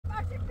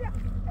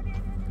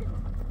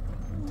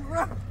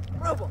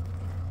بابا.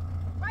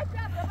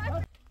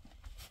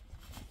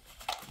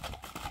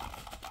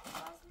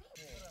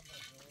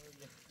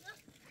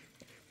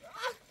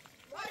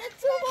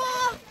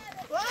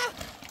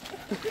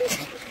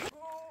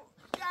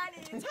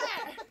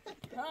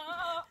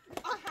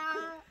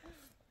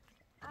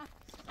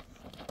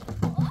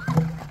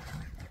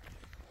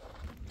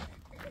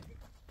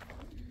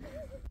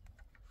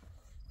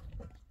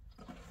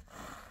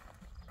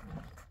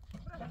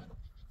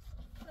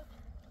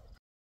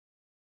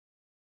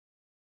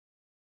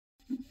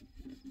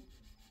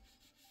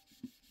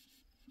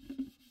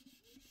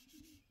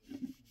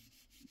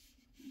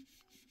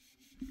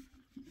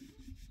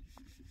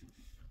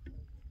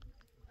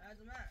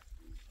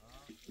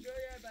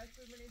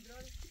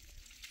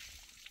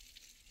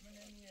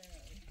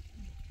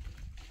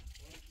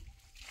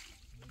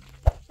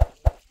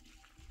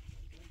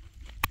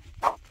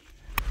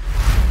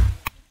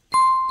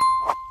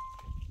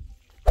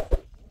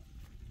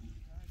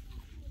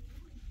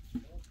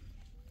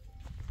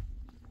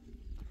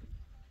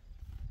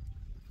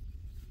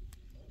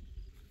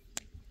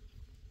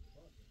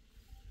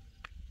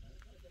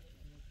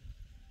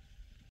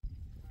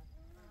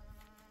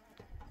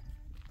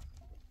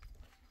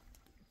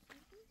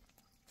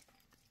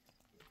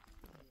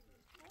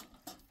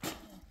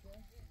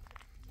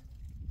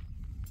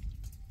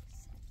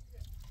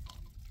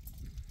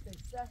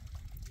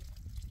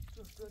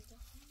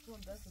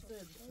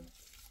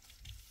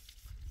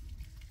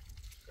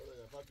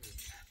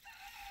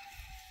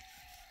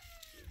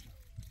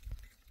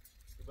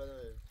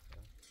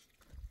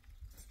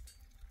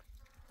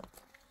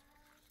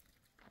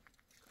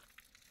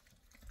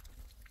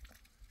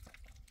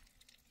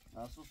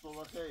 نصف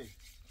صبح خیر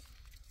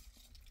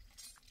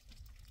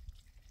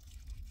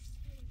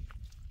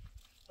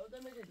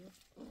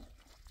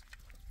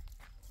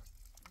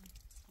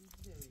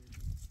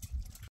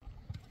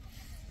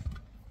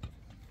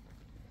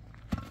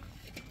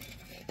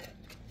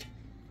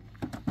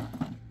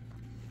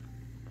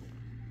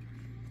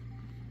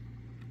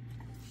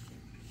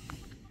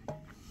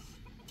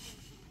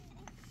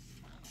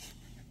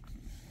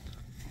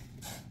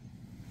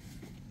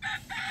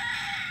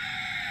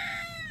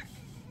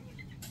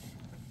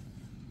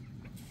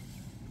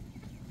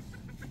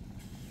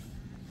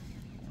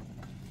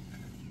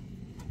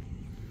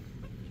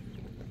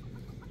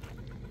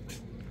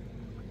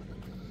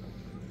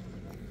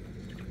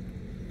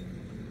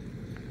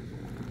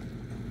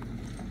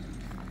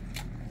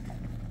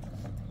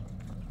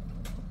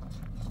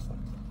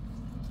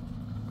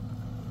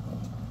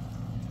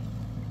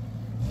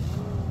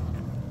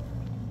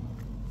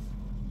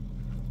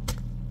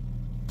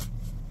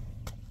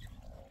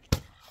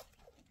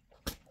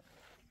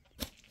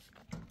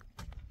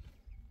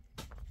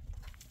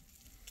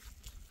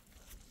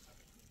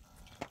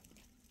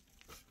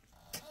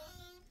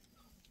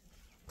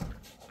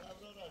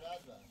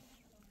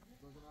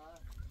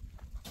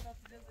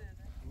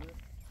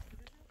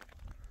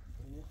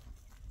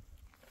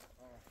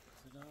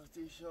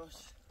شاش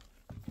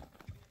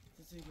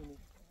چی کنی؟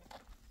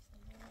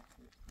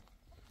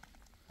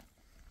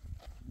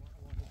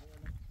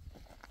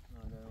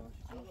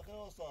 شما بخیر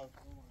استاد.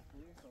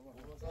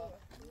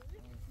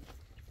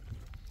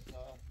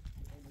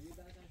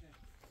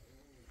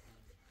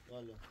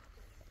 بله.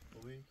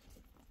 خوبی؟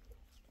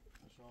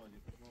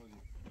 خوشحالی.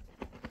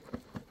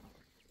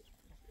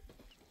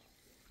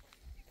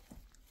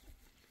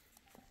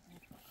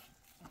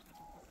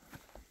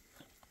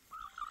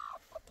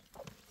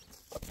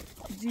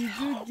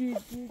 جیجو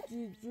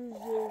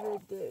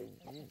زرده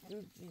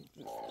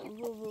جیجو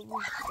بابا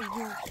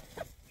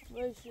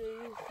باشه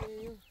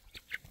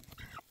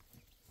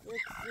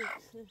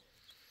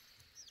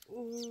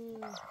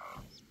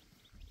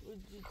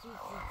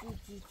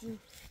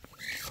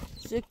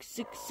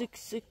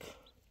سک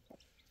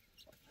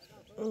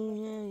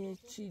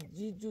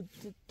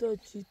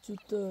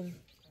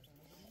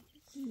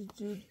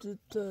جیجو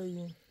تتا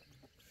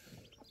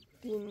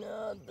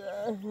گناده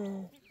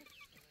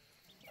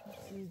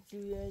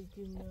Czuję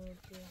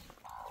ginotę.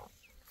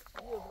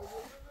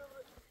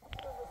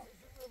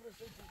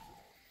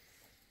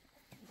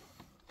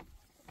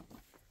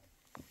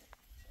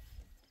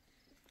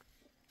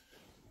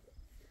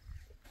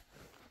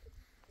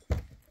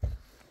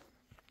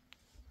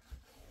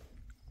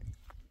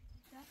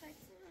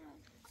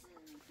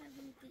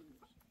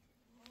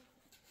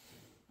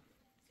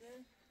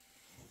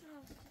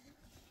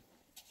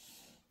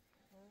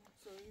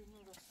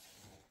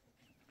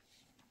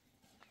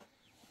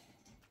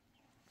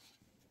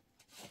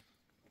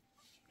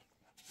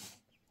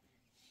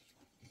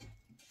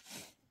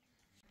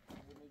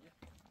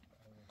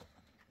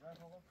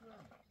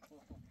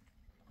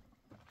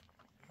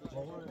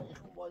 بابا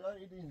ایشون بالا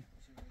ایدین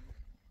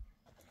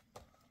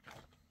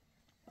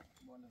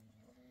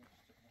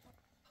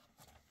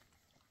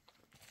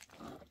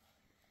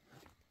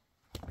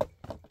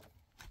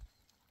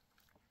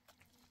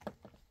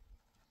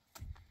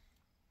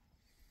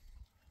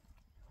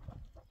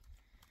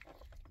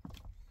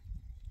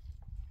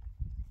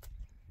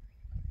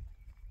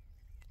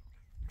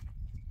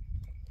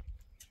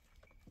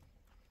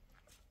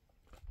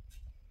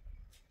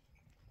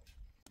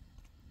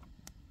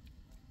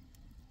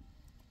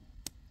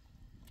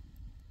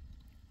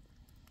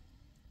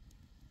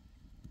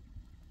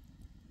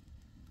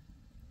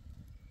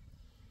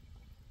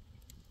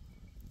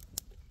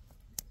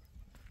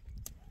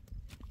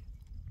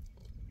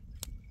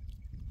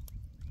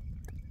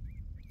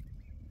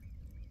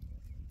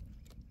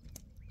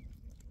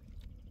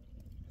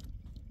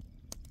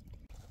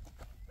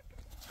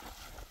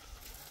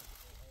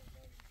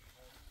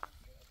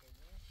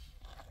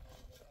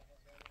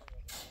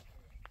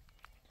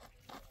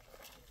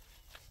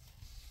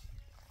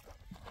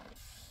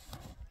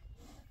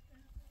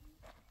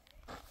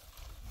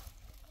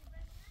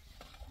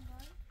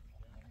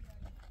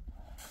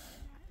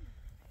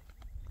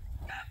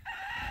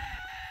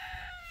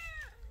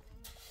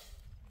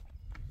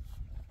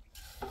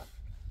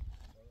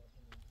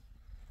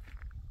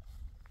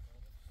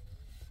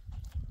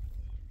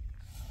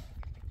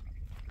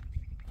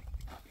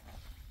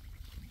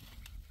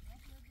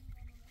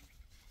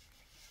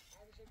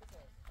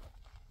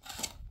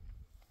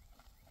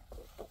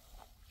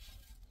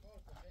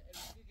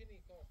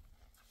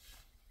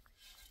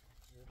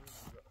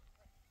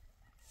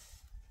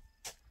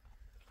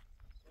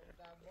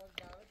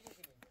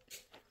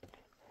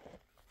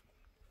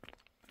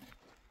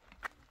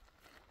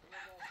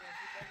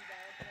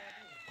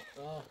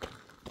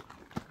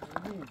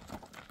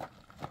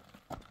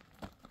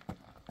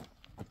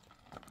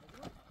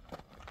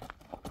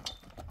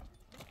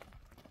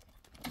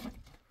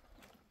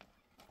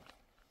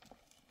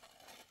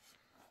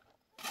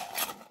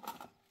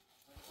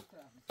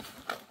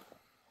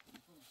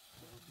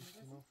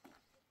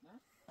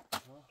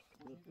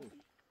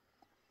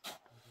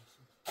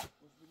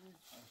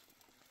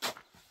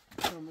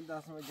من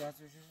دستم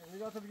جهت بشه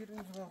نجات بگیر این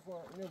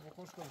اینو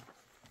بخوش کن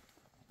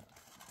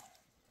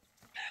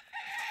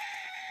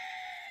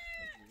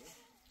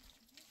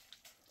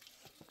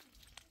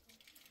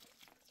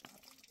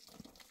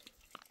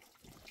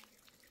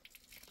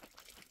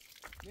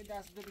به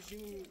دست تو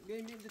بشیم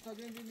بیم تا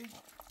بیم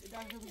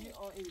دست تو بشیم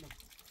این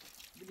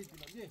بلیت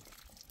بلا بیم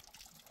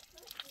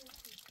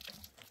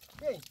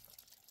بیم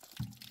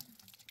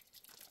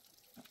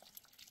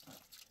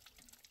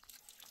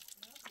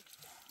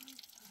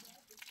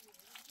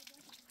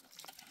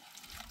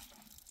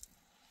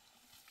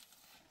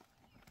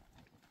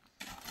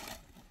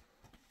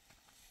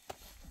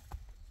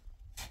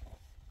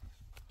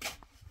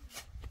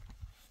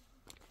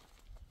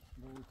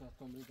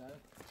Estão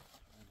brigados.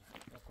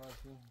 É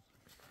quase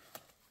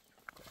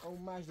ou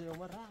mais de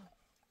uma rá.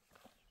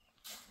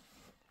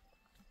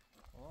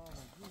 Ó,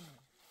 imagina.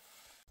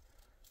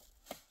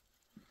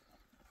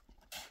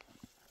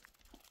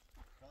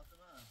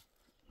 Fatıma.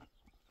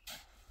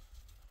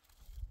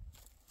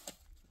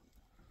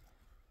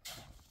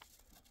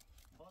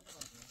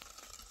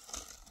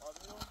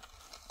 Fatıma.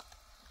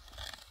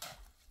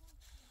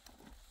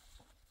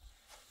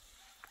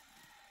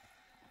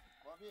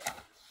 Abi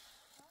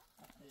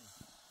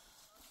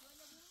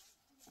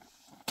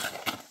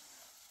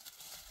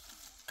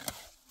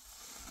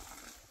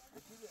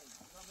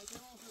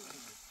o.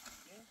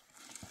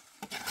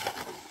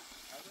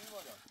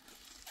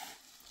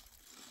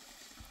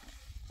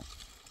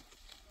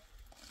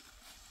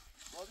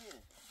 Abi.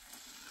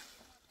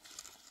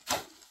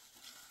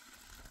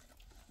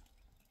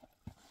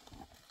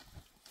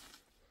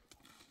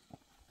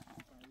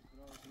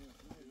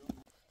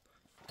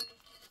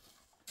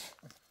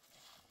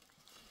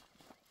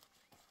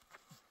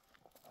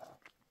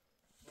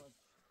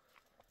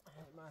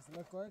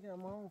 Mas koi que a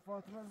mão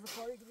falta mais do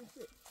koi que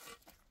você.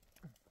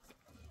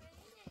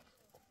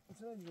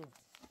 Isso é de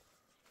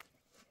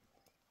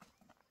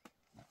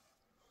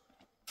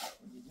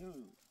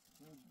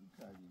Ne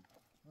kardin?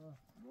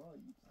 Vay,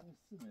 sen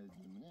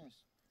sımeddi mi ne?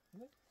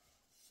 Ne?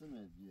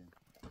 Sımeddi.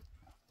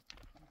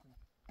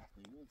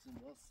 Benim için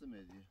biraz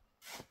sımeddi.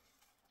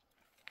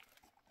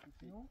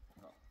 Não?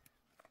 Ha.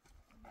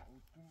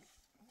 O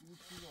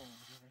que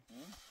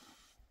não?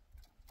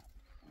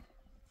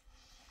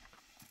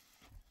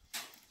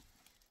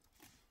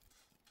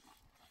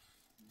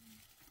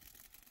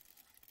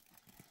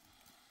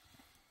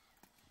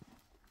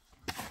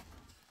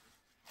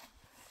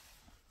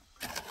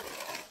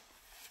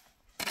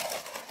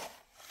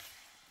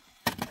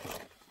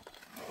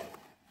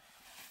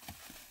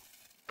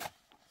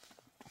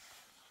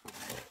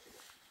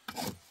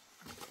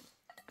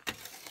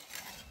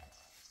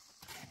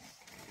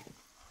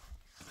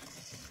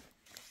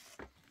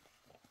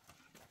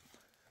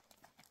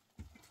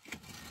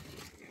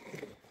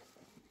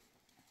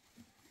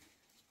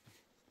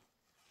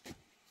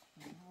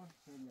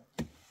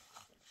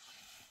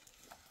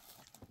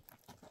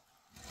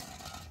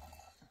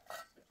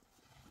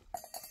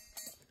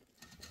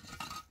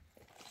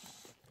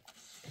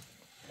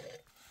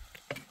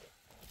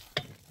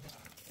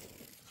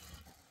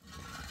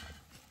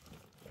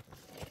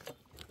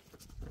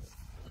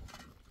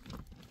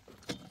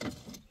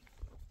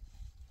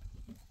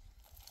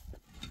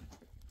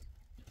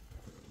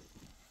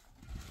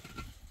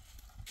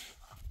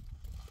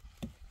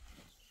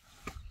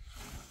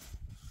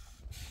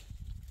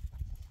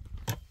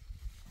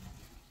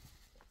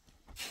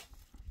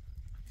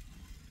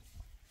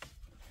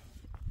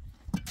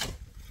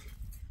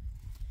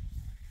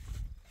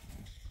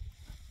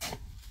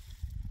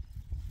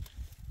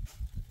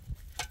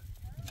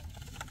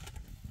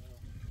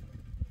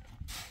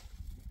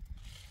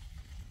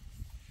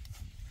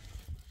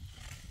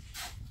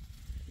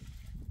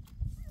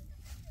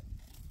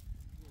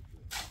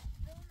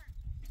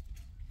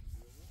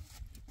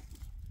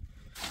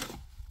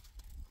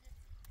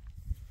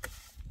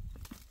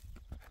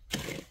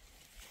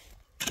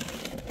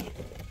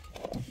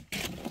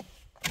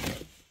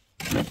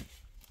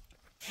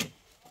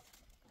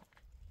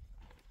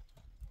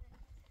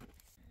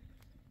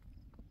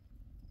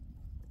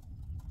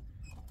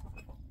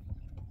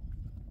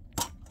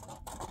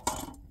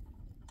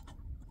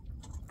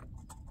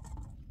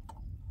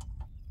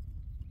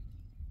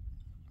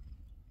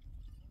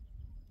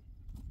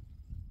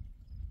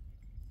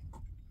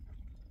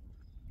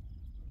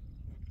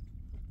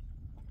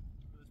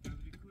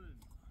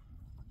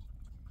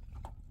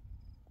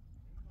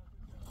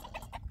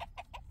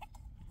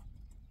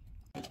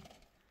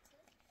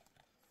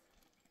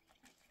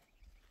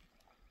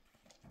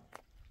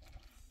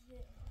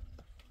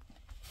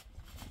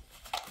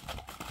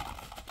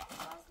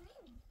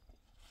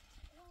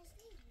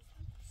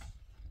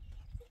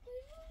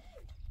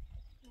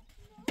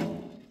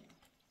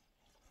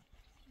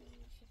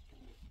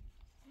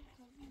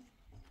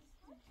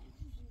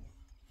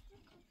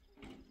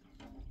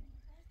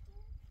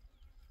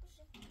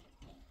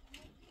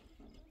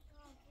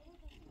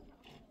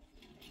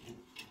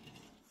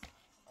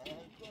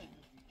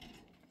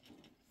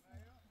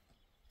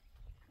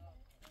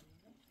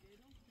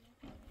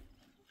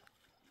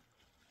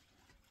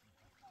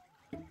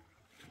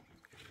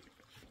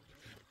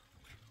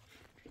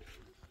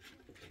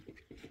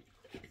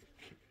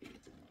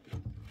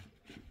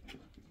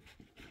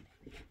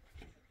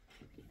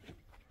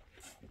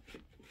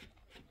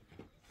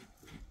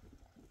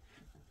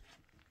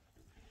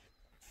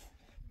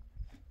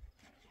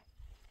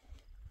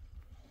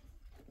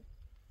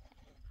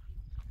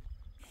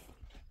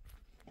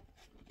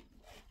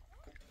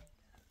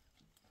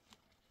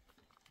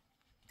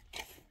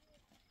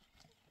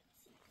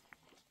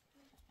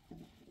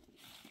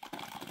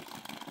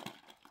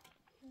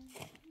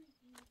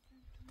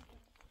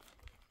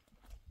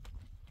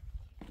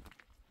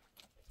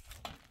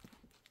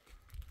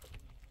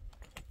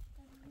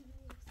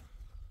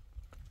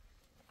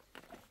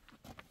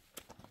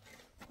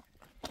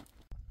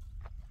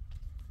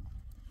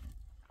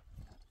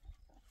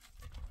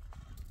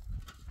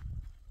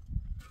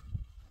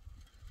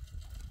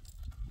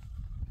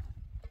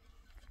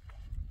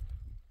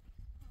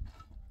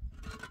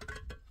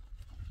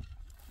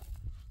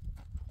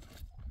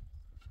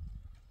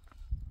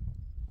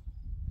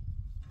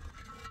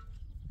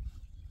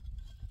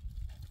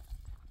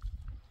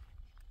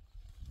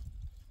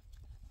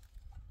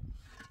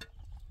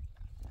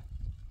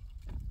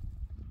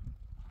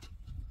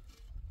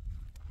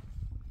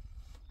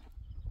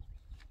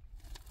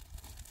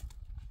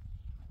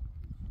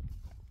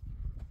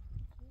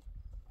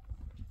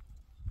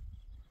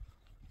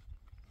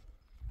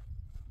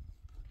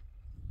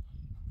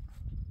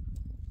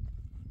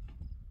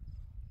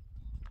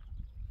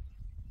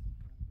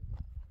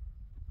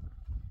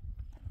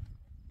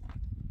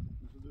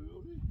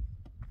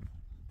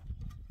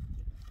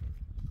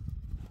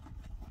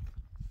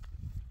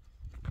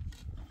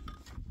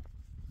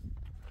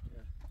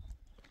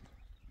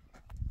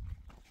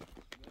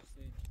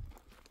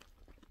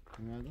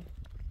 Nerede?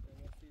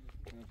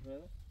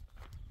 Nerede?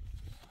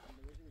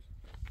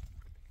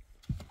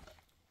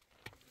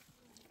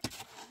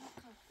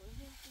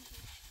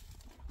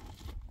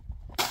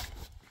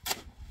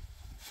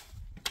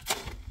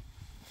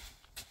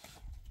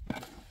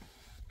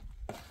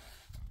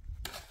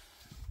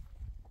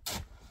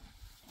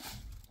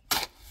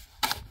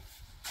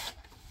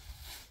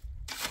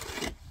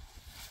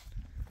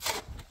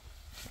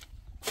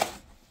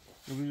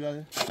 Güzel.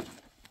 Güzel.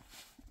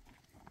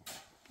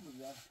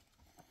 Güzel.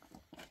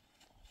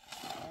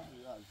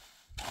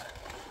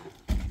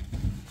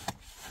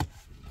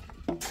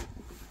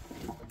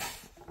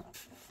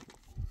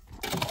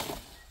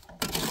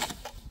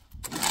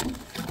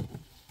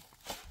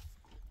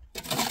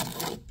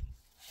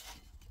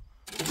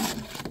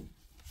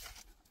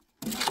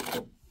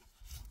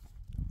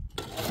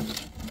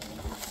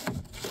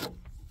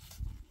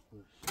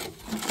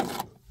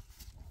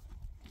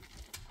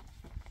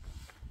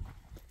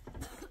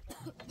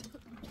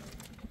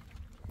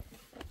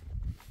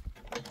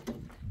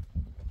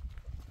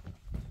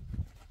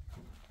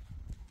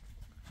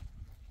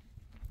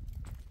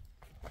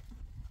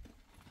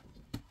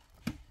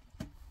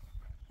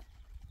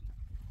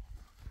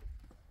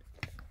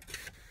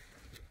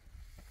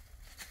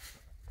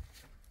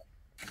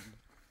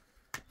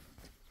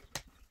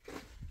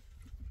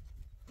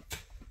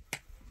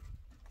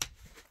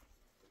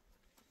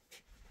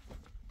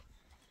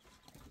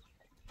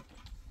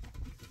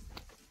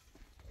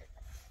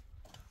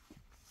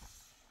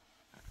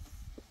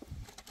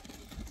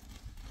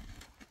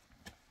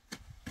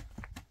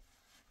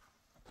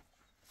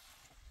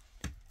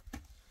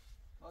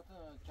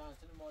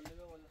 Cansel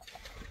muhallebi valla.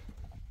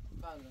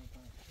 Pardon.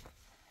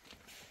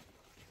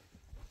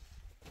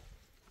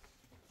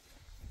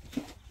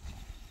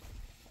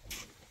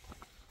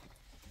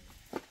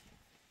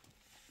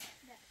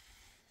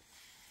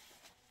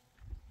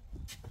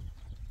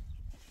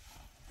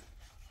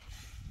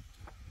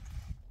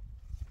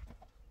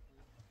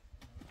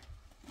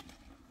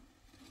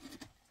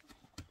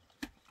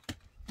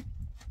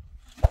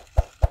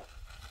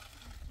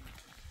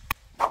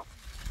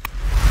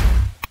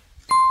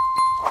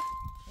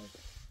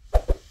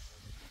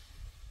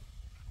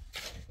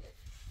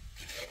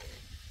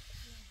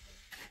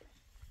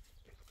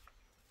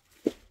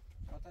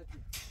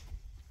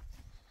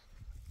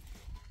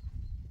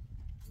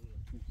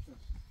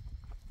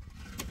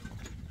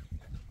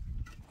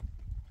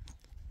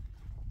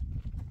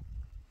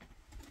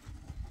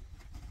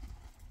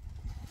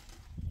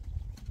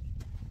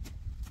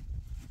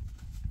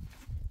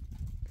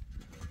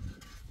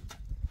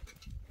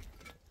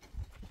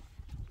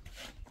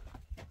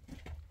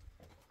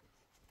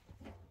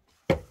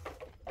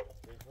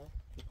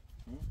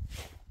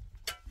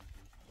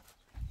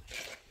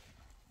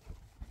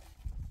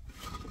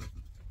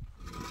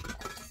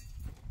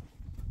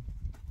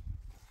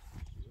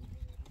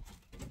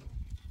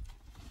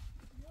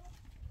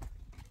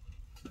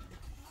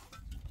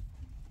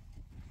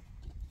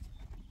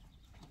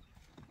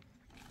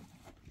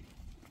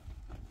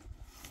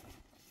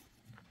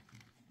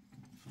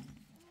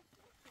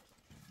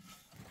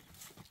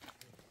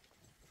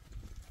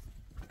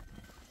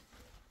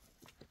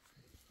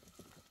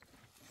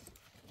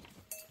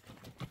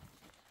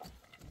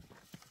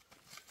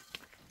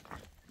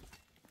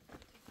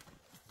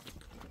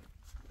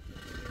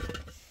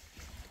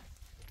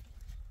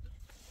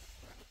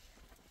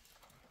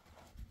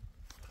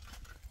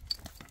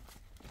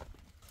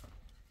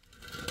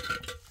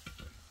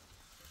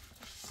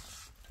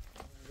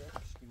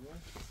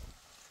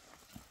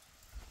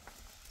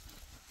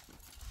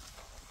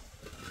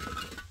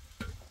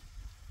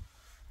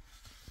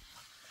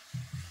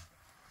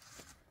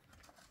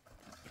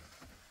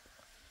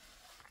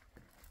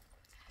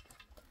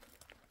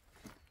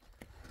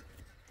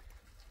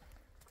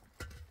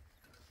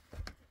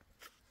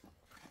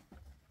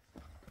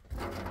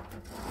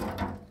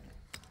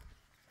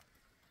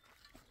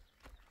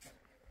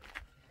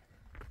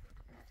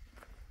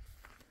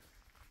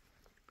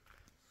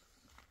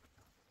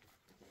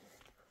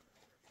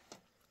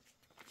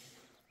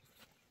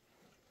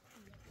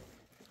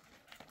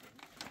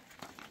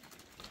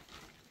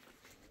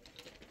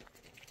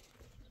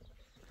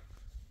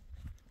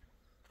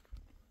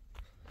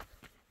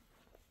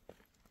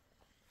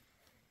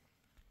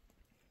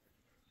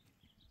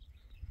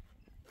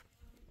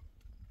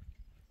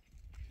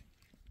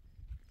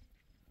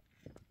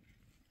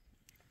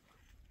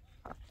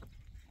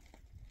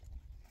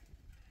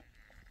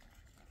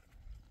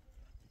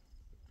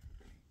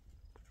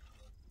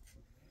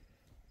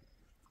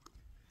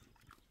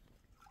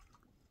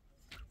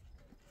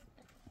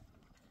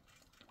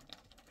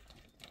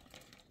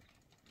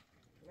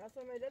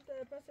 Essa melhor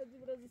é peça de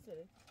Brasil.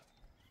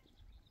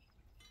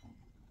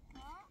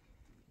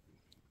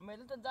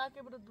 Melhor é dar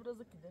quebra de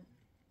Brasil aqui, né?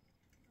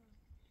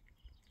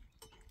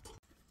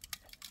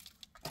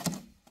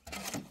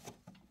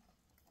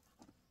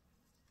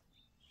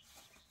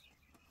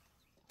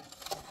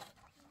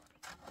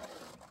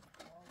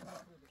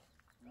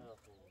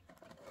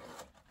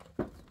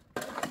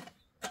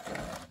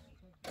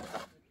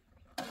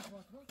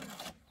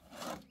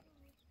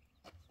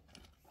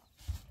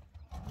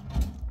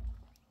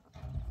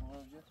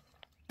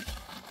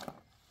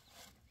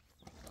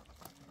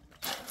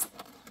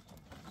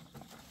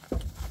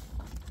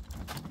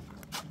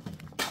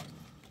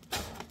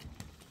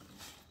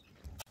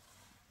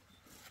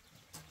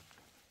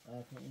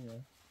 Ayakta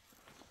اینه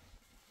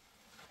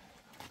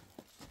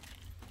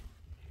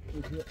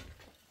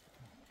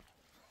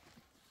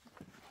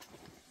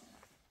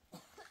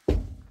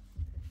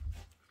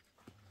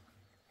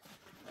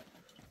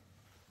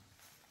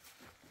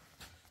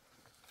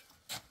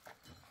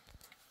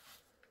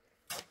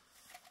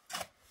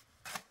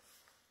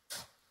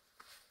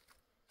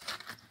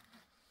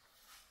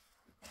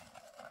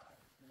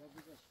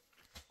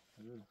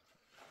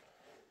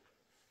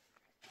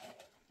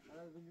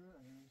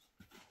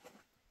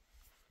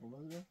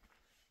olmadı.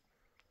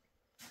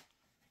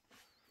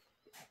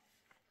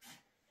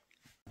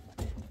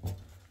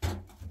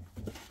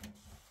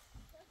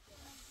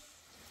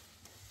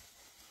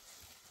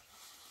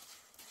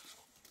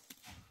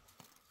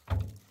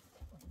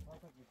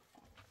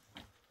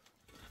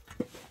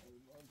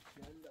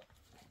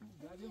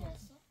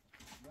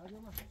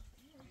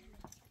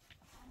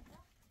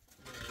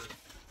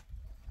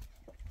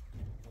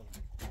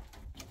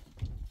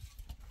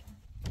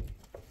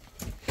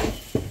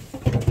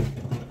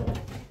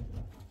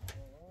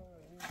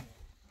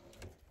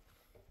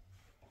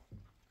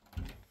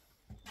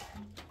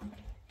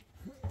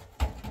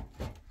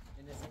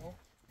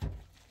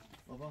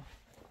 Baba.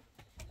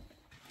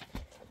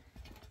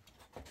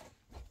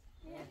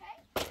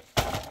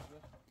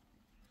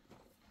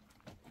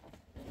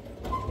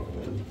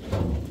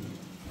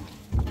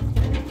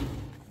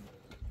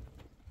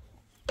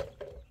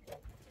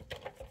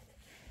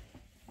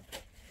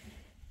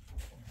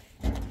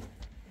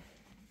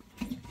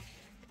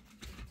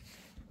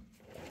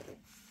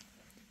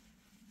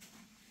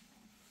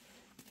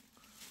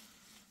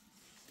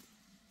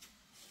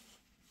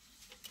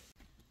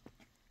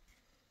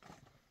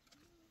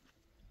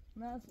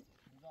 Nasıl?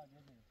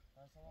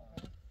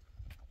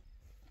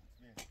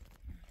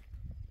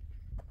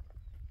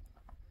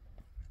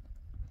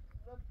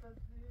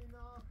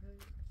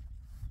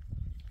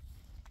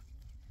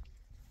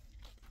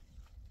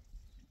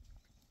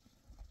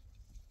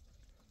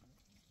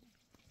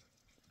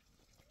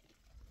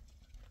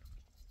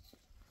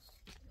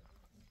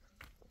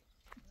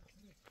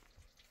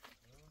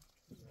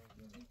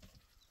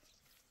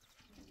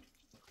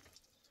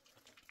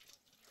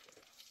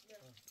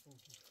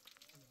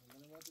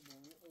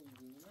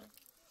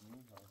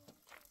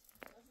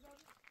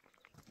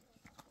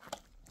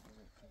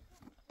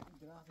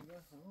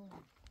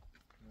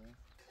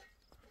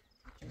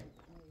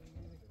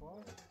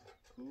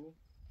 Cool.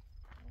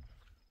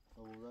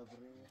 Oh,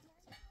 lovely.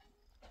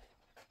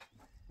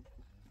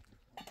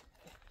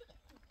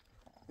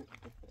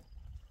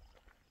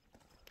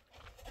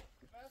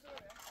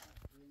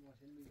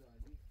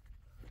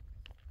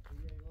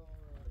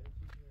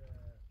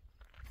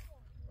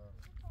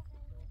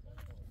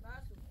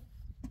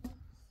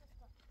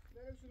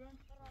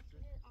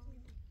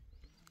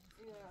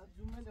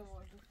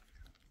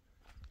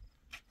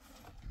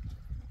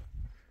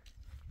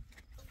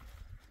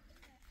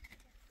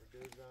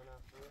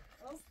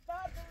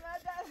 استاد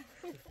مدد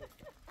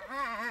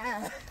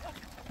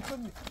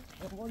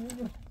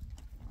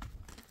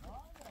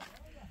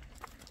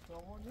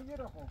Someone you get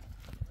a home.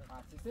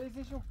 Says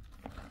issue.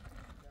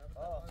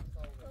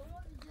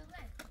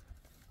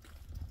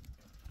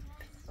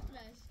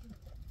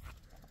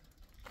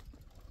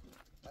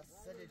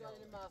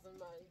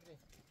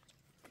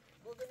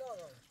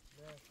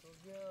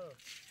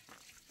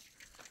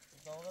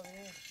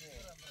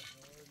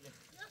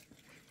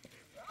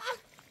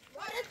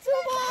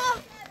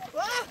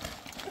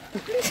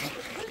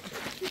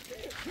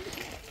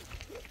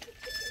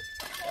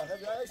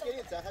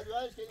 تاخذ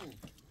وعايش كريم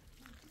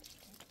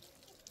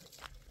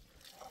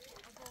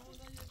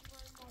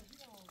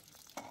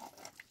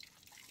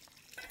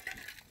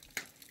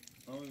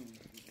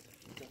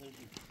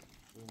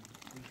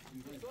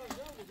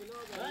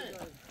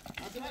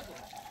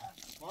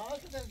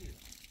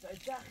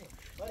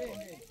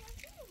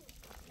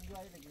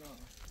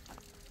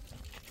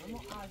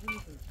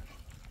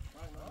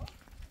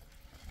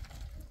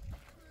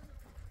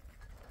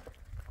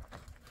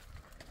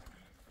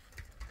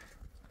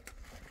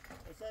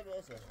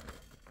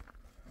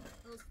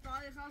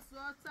استاد خاص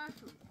ساعت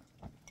ساعتو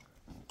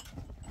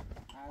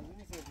عايزين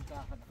يسيبوا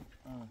تاخذ.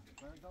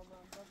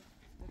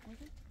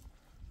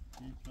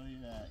 في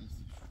طريقة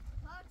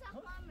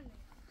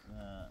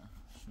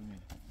شو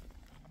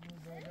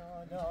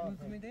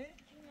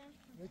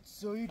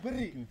بتسوي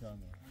بري. مين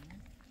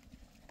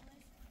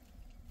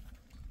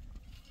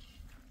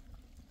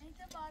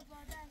انت بعد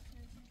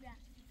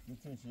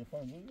میتونی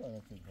تلفن بود یا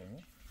نه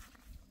تلفنه؟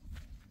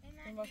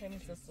 این واقعا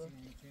نیست اصلا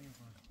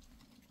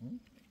این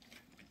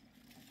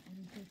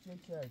که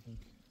چک کردی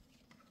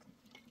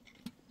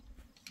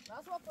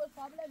nasıl yapıyoruz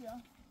problem ya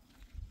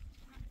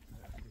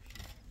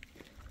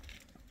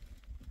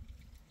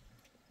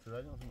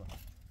صدایی نمتون با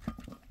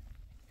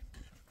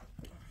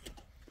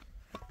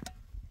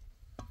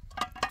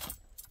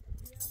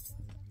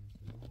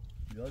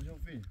بیا جون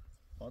فی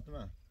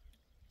فاطمه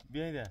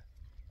بیایید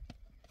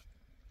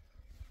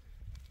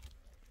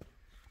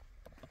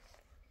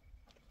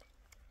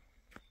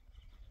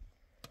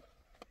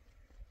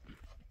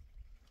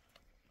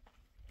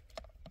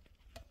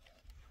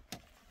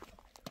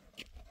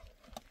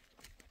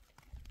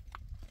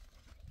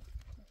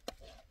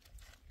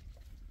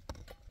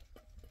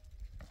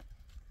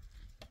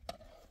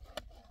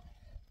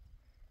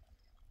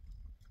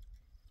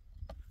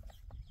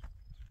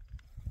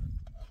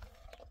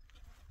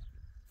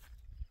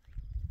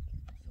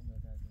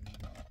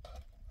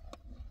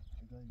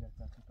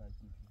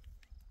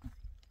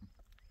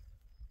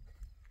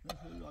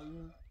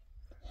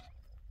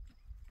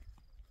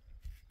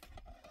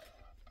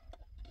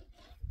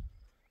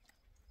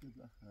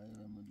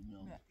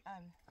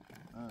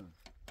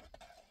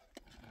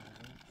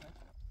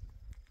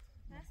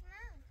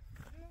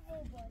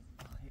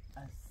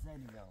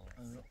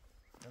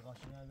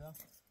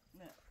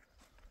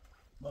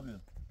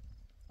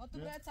Otto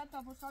باید صد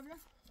تا پشت بیاد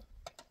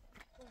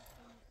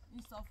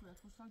این صاف روید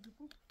پشت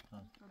جپو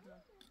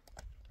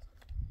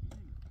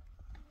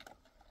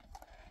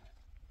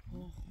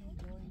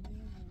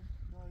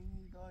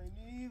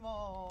داینی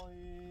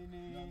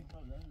واینی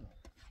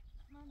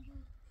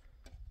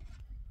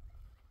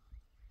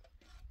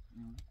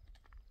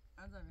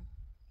ازمی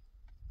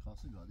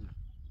Kası galiba.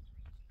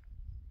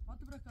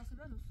 Otto bırak kası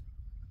ver olsun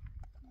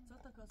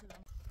صد تا کاسه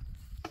دارم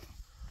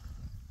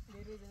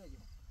Nereye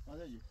deneyeceğim? Hadi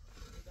hadi.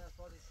 Bir daha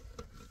sonra şu.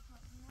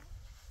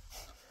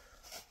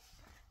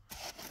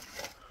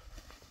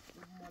 Bu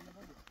mahalle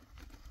var ya.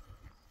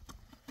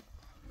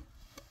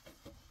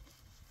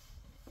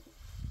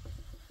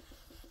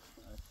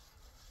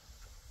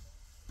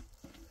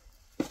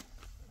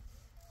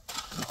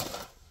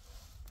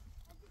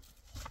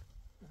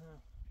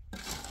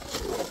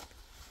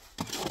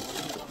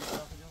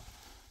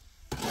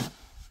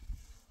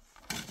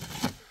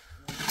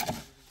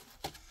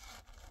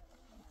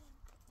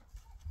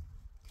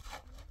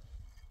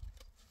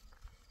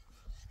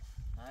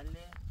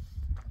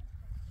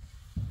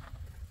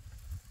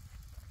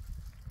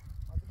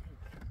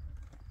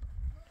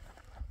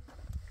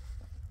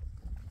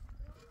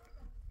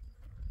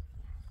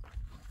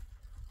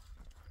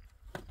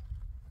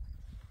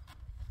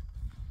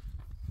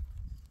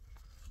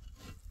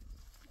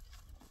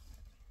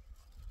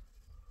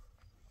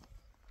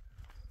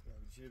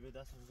 Dzisiaj by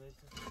da sam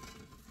zejść.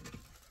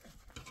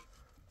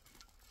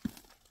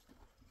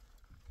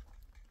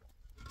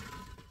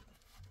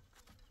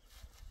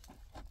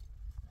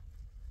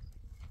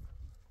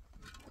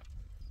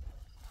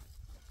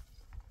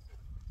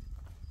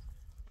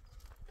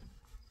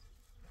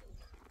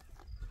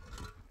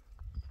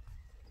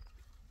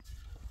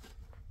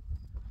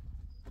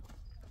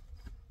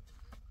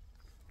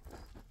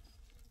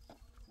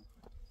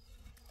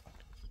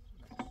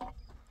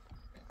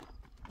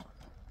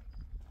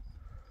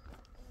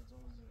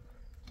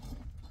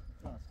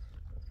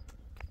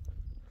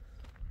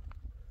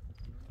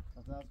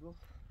 Teraz go?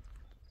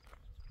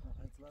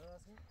 Hangisi var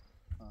arası?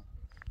 Ha.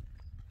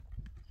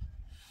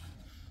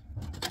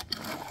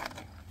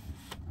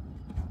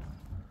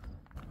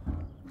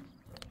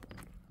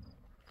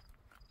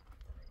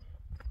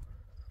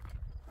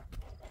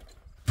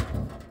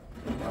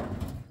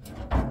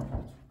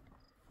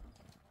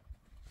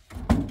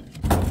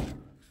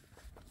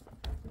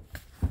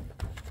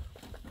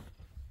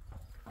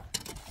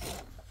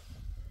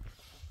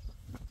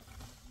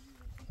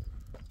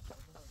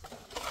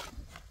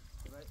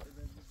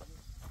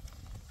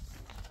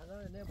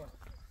 Ne bak?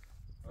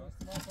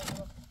 Üstüne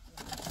bak.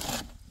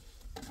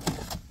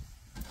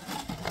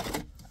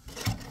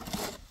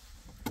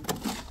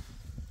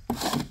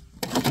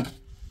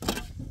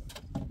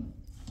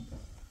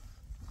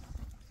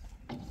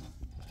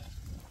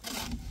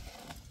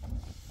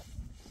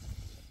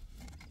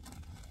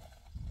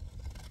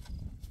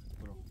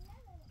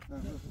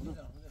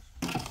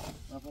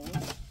 Apa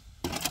bu?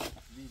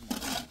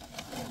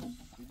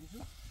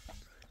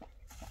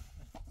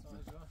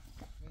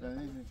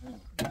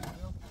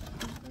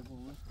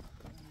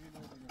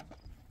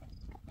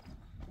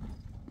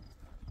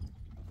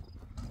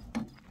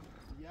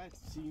 یک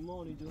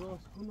سیمانی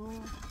درست کنو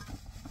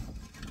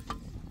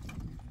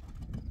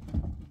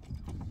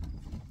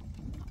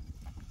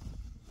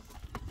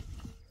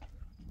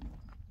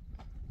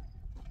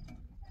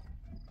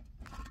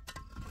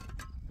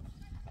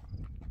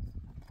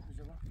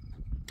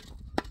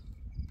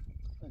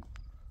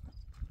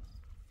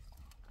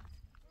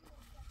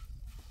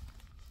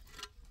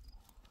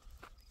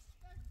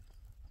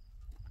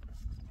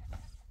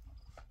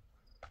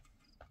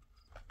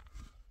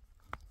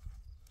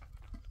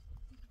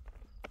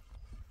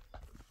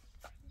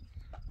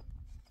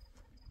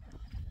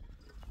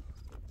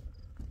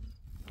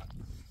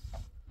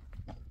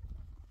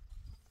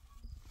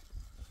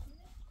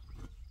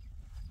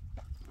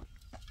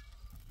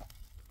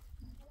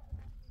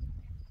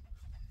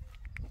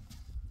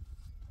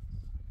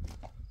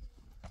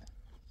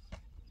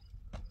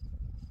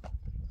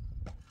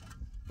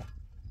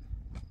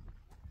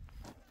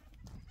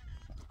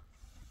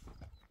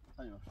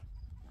Hadi bak.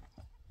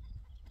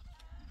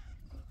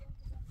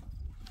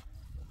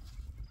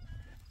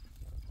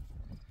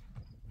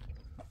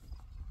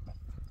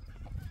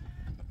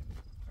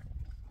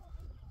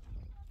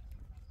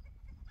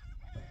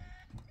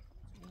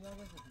 Dünya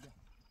nasıl güzel?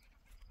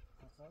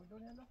 Nasıl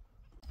dönüyor?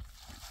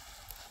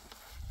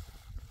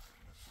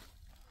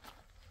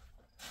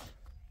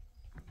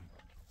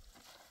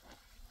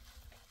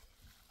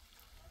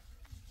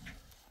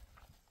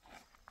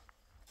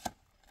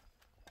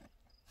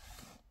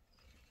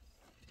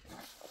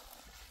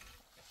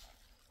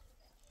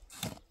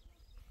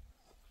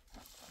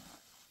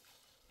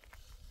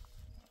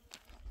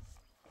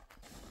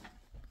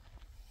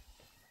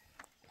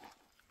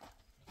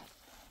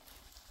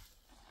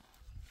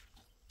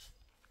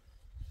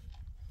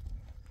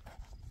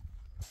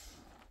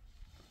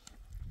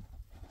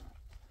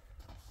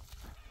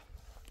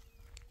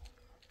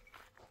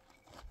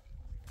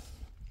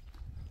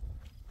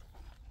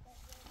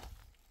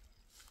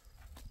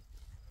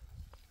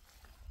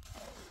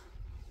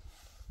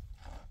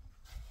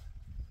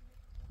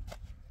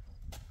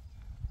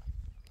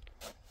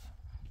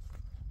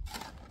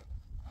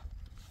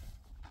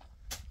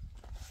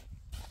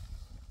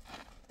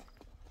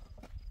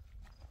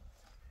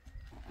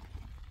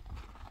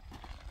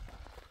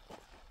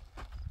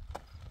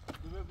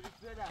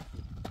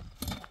 رفت.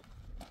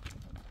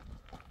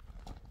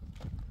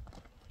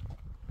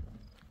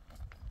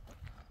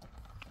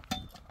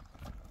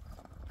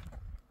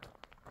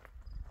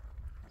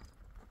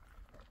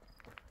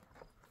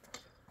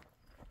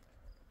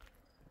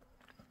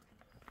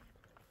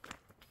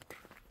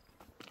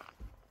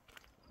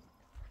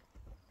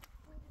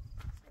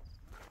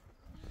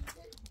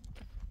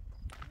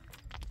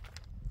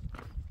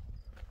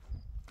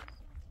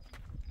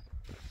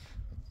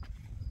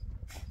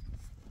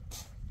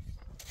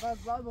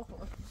 غذا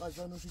بخور.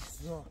 غذا نوشی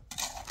چیزا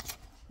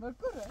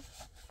بکره.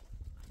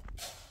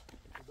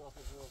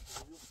 خداحافظ.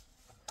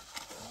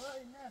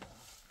 آی نه.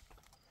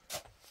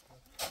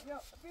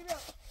 بیا بیا.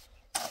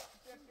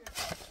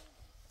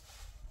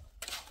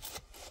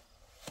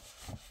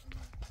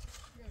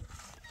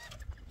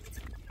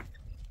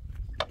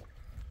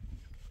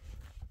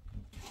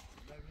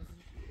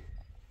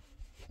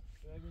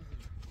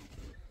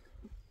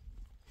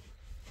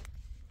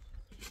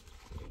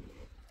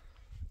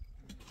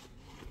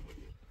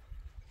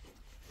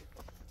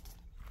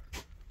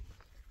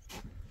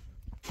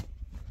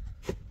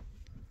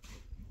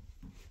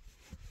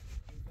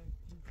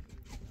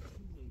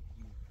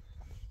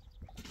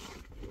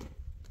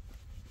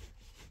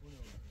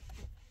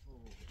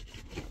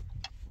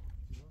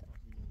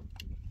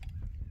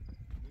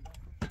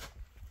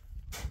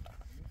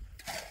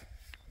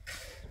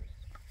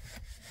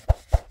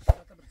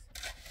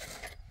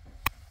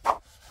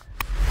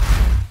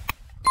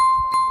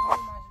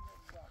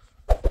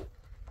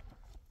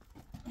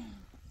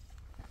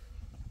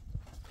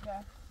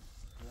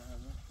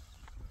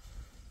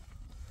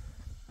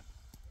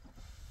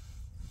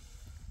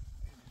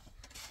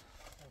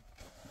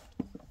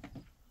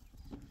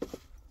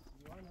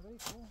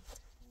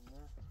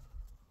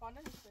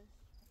 خانه نیسته.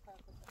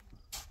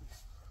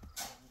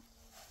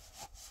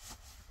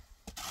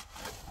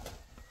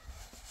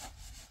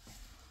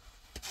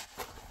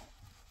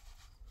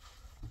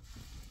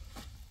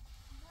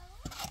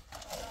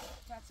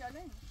 بچه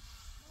نیم.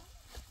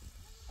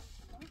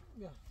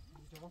 بیا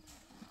جواب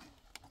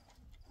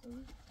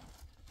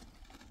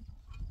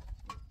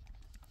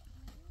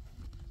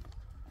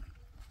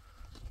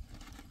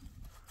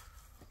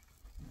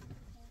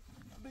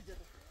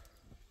بجره.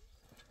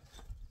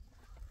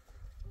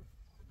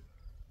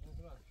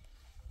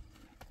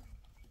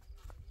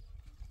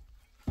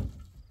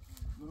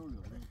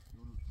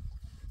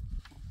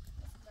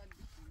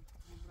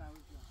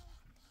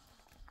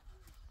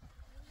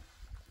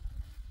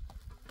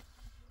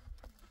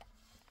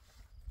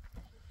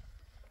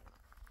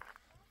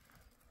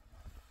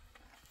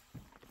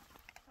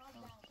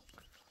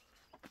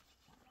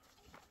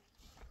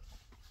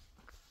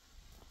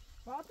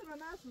 فاطمه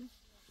ناسم.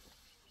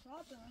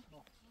 فاطمه.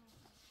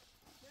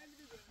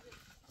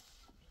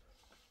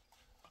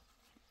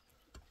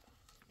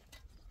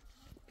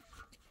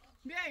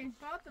 بیاین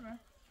فاطمه.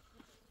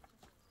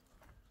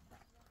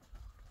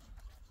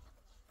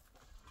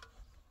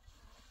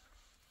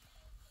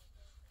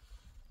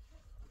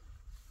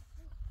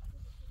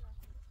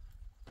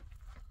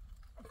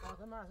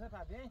 فاطمه اصلا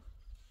پبین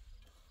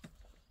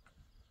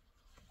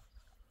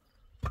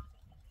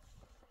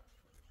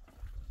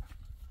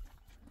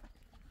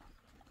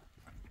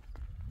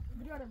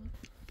بیارم.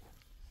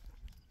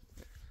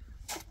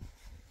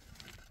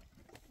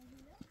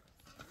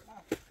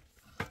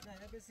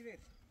 نه بسی بیر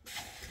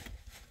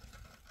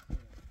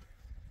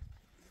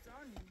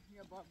جانی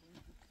یا بابا.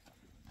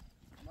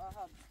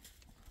 ماهان.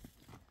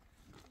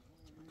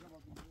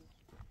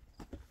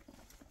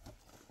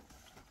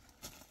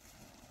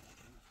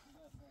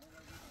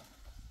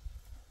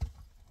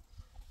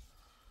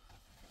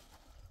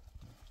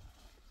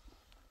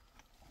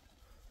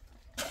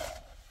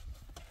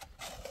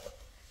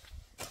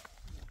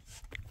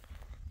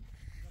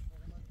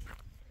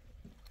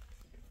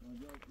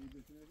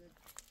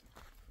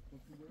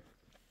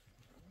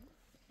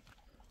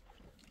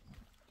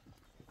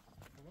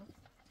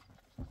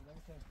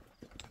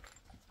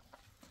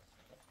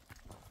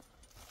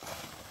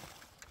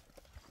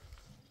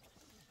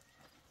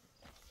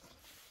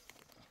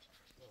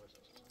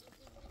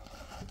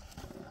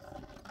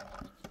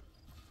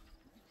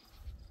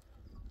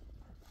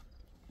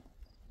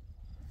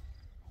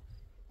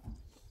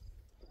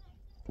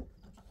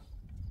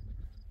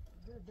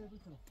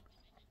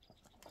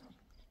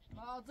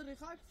 معاذري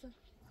خاكسة.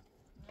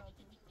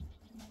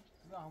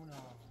 لا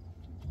هنا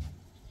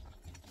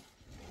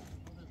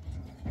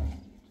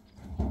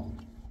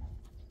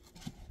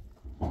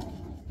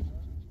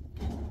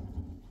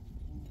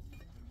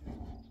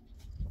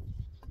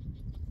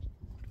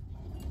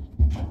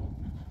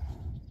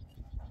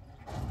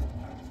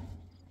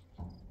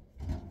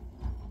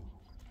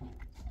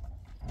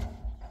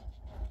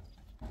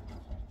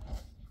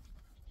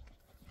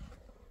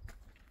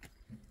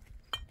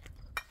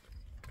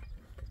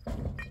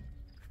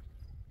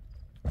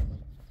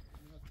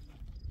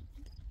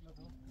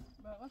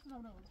غسل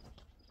ولا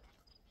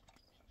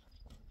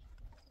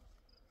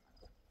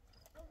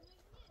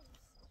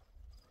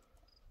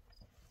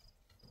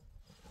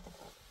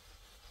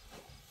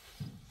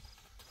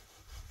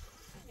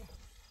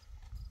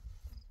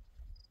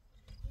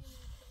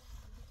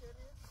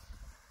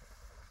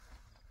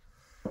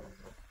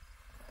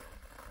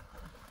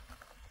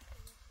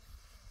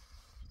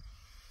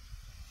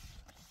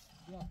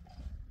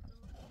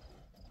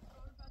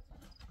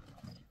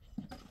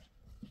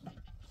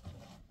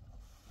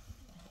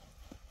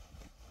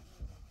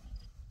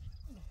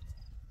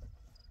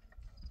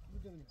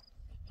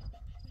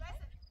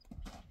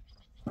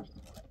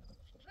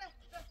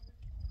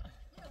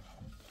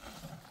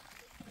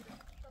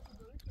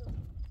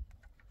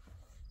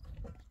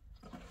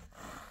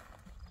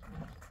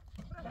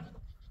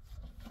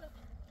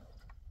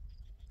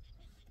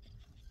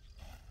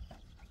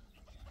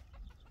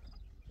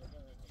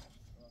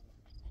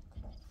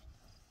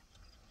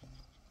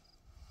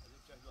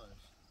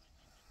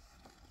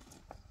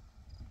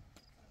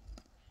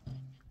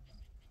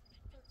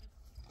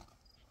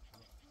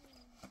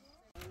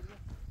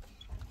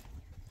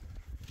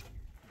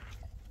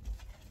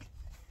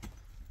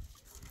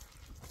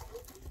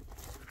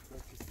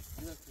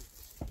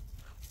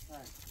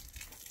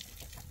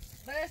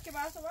بایست که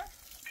بحث باید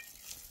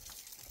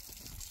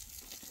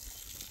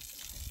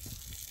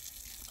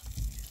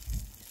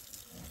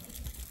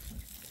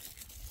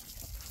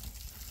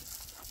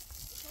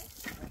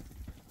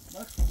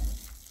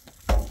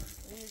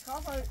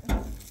کافه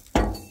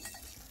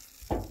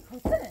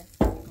کافه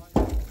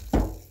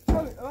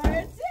Var det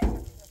det?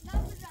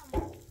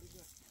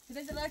 Det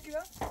är där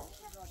kvar.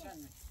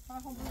 Ja,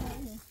 kom på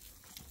det.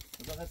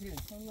 Det var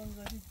fint.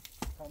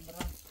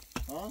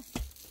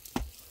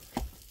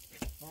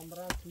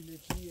 Kamera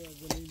tuleti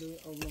gelido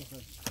avlonsa.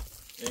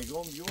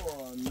 Egom jo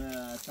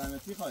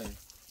sanati khay.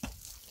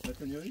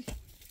 Bakınıyoruz.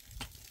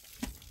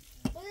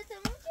 خودت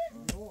تموم شد؟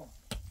 Jo.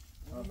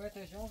 اون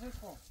مترشون هست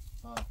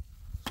ها.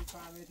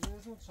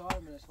 سوپرمتریشون 4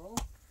 متر خب.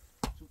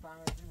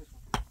 سوپرمتریشون.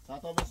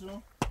 تا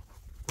بسونو.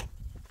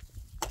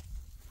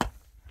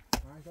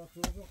 من تا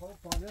تو خب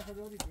پانه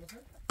خدا دید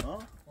مثلا.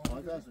 ها؟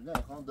 آره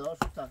نه خان دار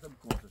شد تحت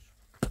بکنتش.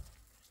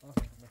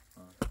 آخه.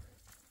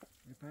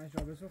 این 5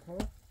 تا بسو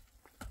خب.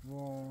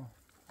 و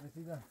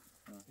رسیدم.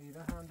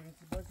 اینا هم دیگه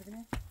باز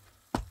کنیم.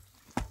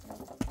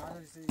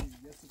 آره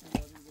یه سوتی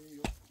داری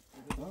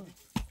رو.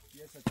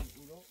 یه سوتی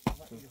اورو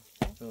و ایرو.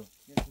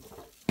 یه سوتی.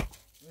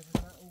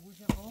 مثلا اون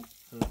گوشه خب.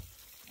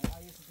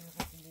 یه سوتی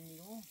خواستیم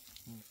میرو.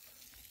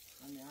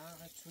 اما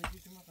آخه چویی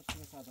تو ما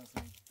خواستیم ساده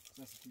کنیم.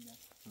 دستیه.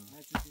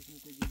 نه چیزی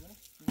میشه دیگه.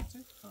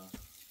 چی؟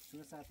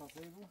 چون ساعت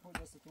آخری بود خود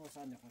دست تو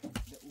سر نخورد.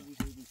 به اون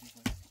گوشه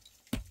خورد.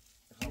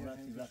 خبر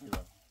کی وقتی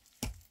با.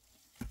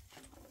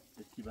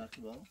 کی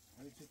وقتی با؟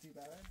 همین چیزی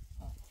برای.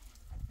 ها.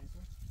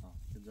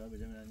 که جا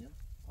بدیم نیا.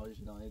 حالش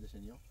دانه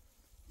داشتنیا.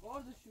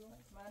 واردشو.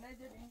 من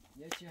نداریم.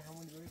 یه چی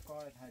همون جوری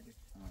کارت هدی.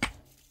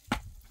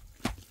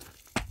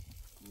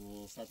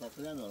 و ساعت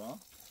آخری نداره.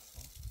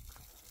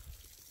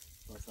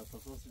 با ساعت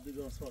آخری سیدی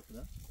گاز فاک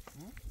نه؟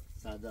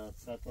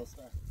 ساعت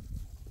آخری.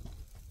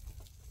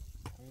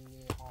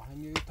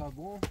 آهنی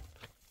تابو.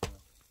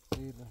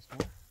 دیر دستم.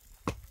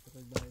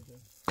 بقید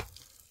باید.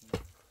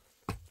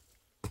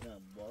 نه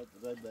باید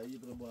رد بایی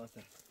برو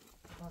باشه.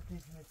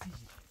 آتیش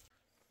نتیجی.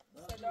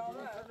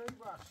 سلامه.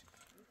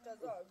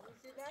 تازه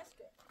گوشی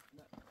نشکه.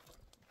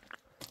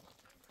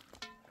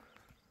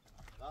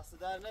 دست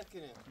در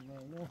نکنیم.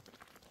 نه.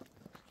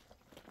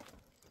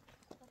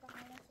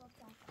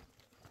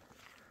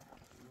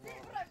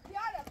 Zebra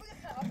piada, pode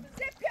falar,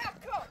 zebra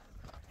piaco.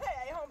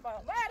 Hey, hon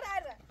bara, vad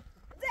är det?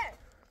 Det.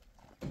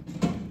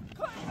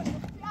 Kolla på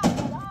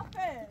piada där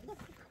för.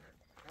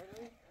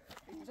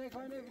 Säg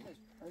vad är det?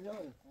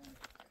 انجام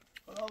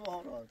خدا با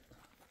هم راحت.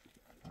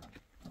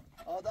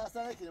 دست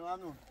در نکنیم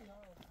ممنون.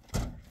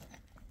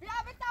 بیا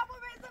بتابو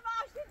بيت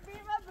ماشي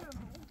بيما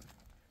برمو.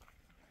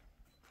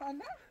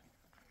 فانا؟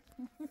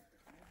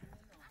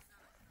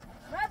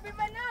 ما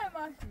بيما نام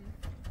ماشي.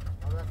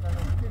 دست در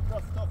نکنیم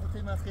دست تا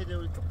خودی من خیلی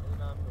روی تو.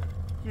 ممنون.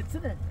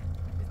 Gitsene.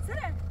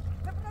 Gitsene.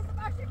 Kapına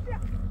savaşı yapıyor.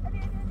 Hadi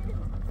hadi hadi.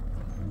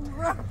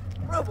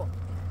 Bravo.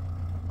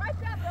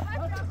 Başla.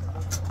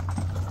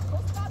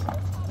 Ostad.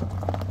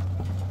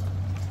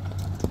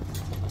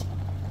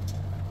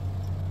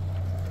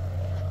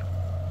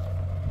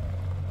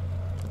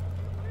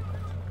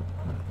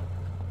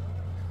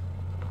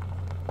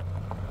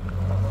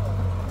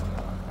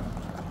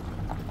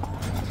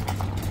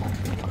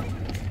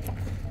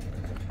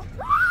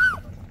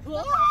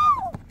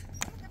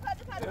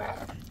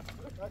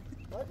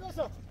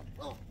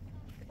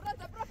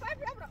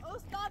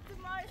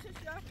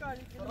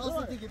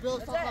 راست دیگه بیا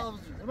صاحب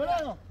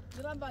بیا.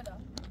 درام بالا.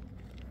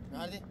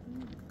 نردی.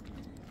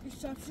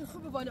 الشمس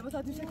خوبه بالا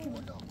بتاعت میشه که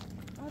بالا.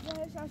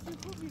 آره شمس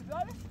خوبی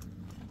بالا.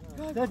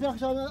 دست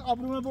خشاب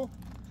ابرو بو.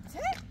 چه؟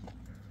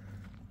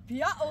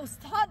 بیا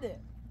استاده.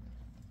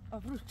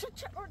 ابرو چه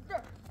orada.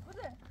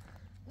 بده.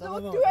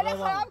 تو ولی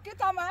خراب که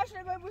تماش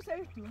نگاه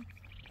بوسه تو.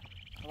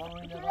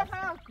 تو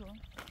خراب کن.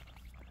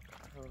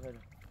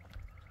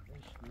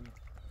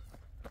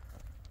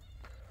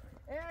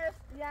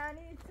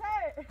 يعني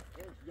تاي ايش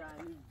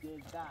يعني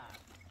دلدار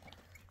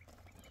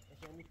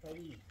ايش يعني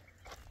فريد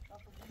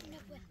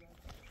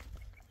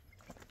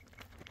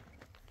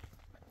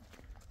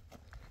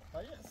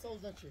هاي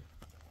صوزن چی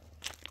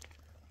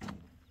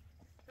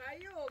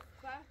ايوه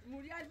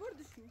موريال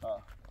بردشو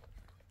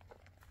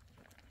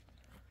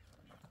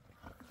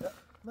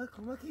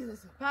ما كي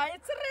رسه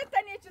هاي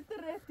تريتني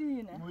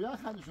تريتينا مويا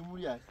خدشو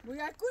مويا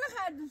كل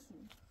خدشو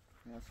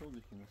يا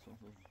صوزك كده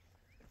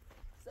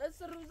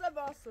صوز الروزه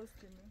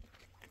باصوستني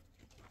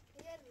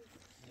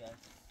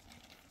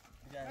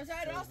مش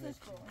راسش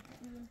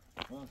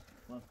كون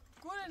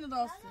كل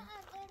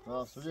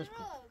راسه صوزش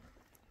كده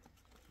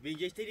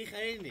بيجتري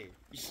خليني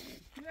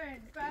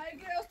وين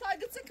باقي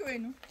استاذ قصك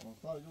وينه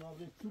طيب ما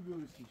بدي شو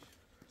بيوريش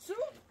شو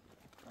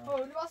هو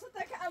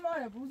لباستك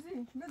امانه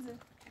بوزي بزي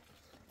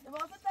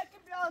لباستك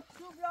بيا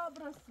شو بيا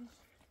برسيش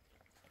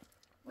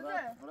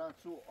برا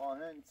شو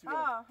آهن چی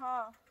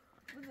ها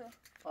بزي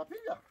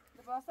پاپیلا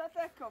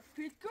لباستك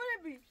فيت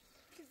كل بي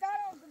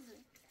كدارم بزي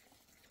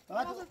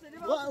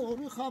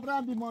روی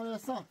خبرم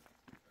بیمارستان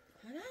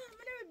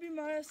من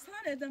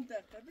بیمارستان ادم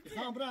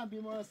دقیقه خبرم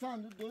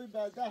بیمارستان دوی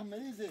 12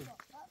 مریضه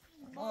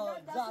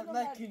زار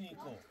مکنی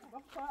کو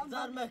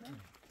زار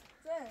مکن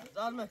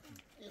ظالمك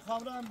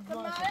خبرم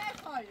خبره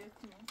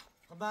خواهیتون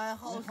خب خواهد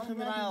خبرم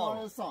خمیره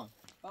بیمارستان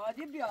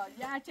بادی بیاد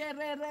یه چه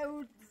ره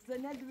و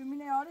زنه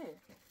ببینه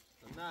یاره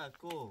نه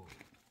کو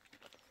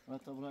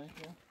تو برای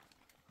تو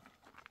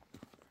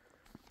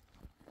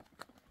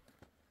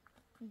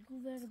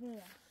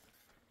Gouverneur.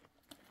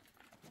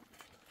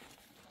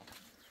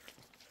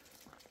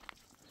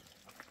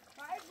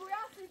 Vai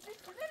goiar se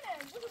fica né?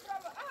 Vou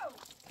trabalhar. Au.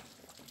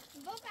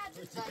 Vou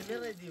fazer isso.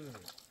 چیکار ندیمه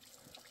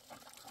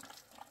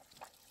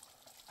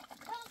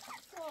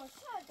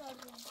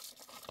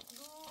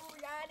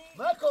Yani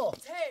مکو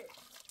te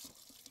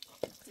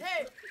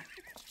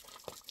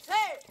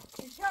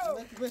show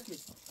بکی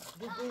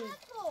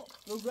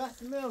تو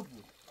بحث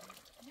میابود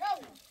yo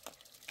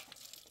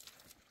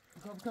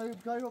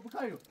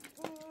بکایو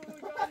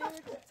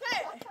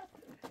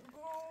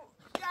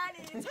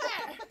yani te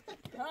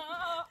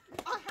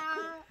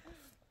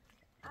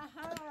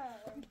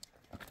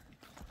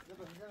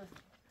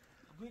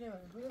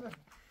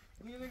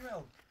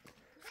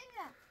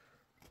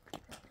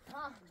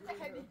aha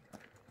hadi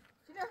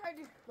şuna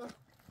hadi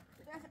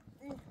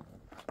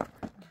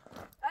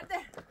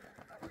hadi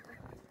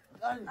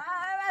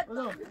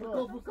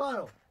evet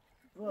بکایو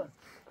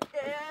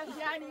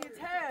yani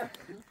te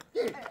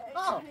te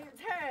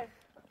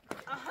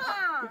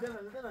aha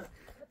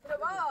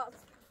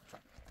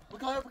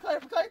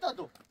bas بکایو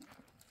تاتو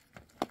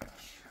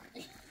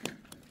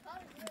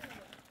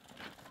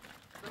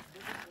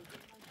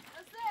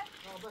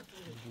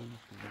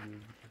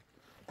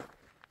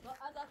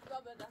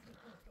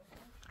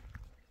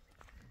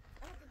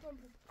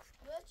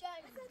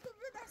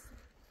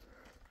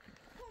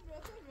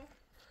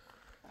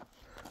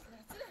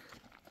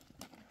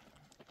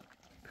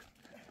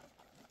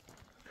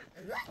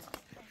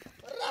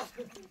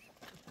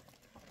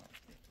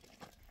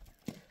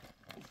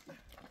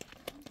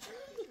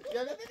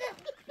يا لا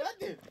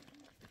لا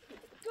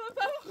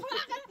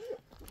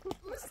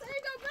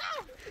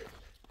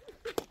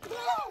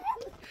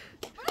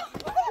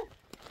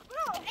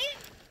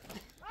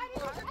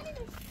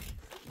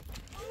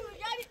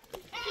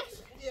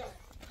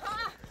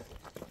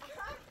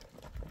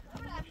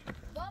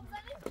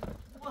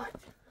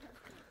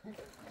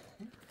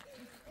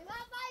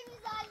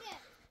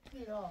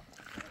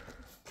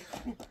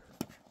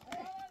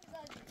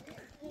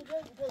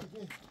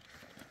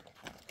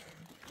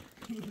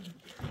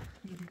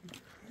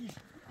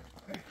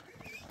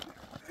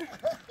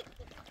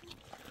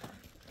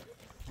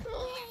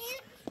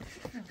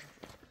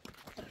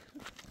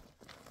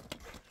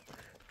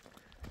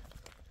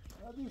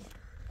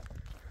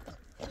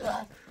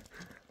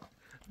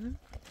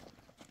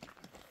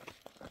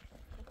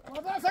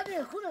ماذا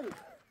سني خلي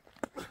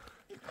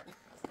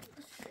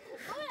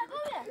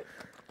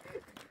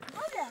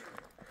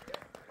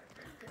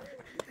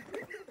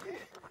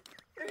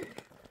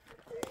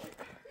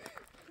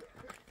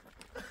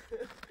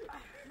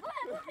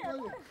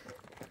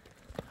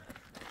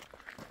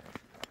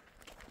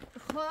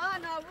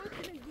خوانا بود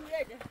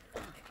میگیره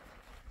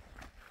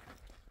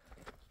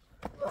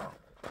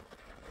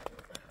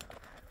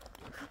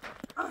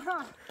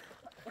aha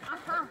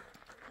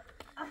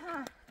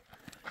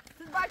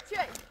siz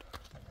bahçe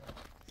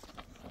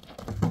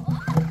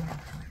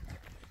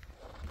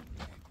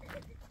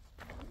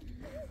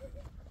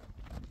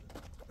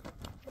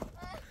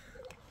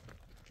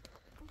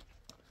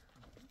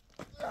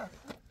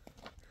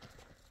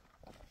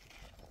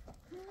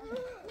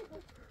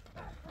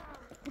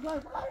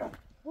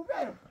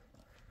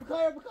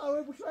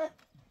بكايو بشوي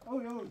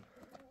اوي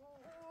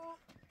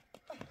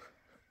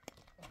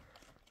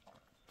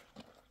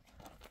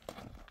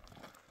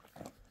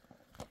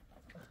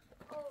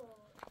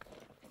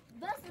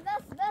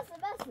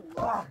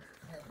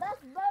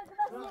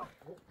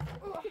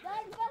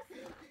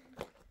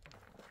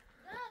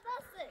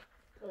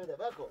هذا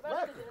باكو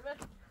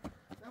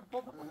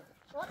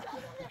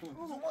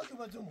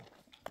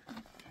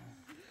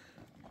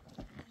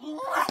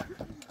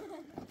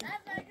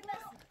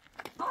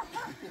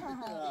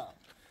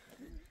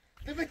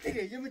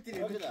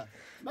جبتني كذا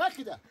ما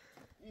كذا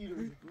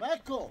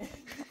ماكو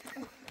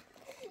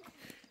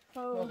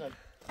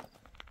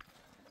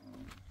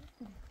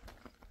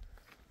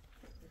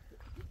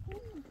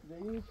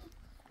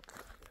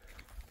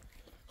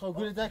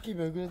قول ذاكي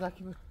قول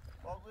ذاكي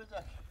قول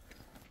ذاكي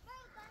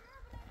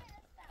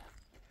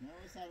ما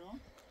وصلوا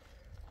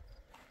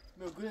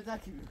قول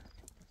ذاكي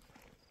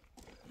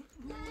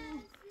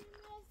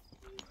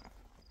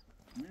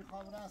من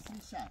خبر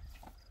اصلی شب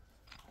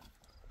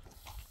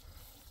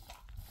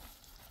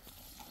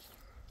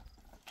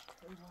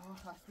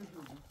خسته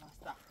شدم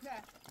خسته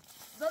نه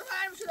دور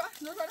برم شده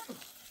دور برم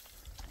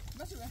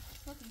بشه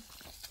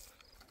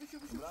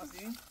بشه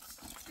راستی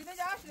دیگه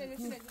جاش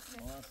نمیشه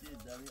راستی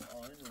داری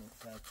آین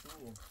و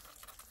کتو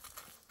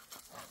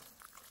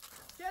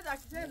چه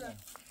داشت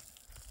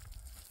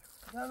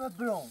نه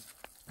برام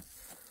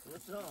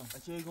وسرام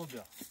اچه گم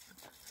بیا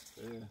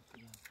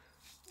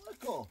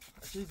ماکو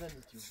چی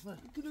زنیتیو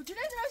کلو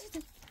کلو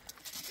دراشتی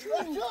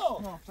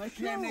ماکو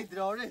فکر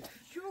نداره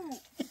شو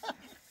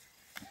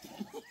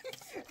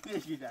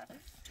بگیره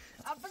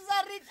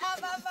أبزريت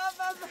أب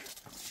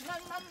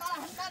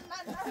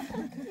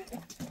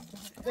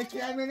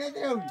بكلام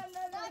ندرون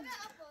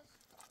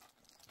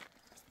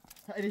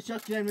هاي شو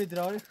كلام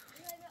ندرون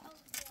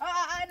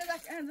أنا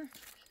ذاك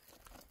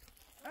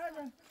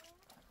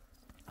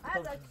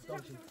هذا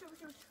شوف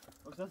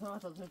وقتها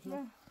سمعت شو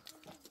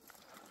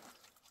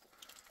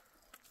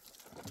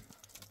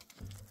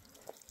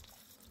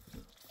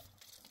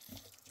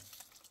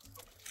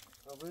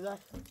أبدا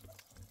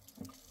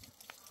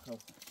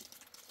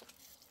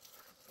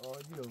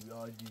عادي لو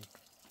عادي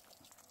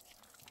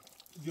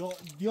يا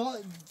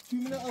شو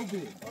من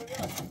أبي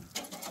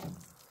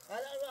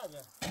هلا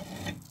الرابع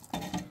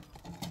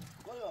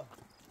والله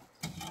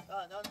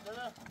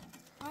لا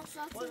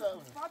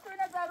والله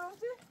فاطمة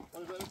داروسي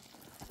والله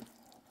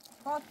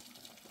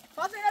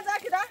فاطمة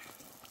ذاك ده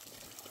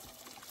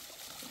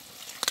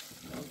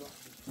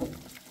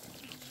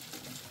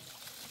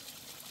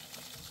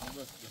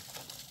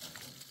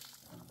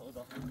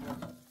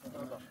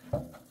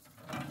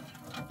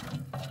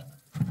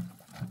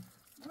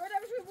وين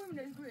أبي شو يبون من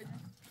الجويد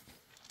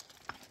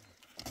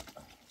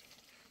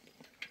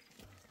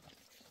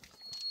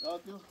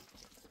راديو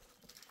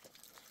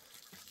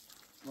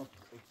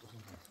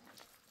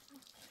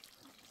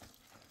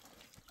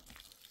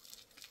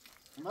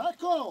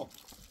ماكو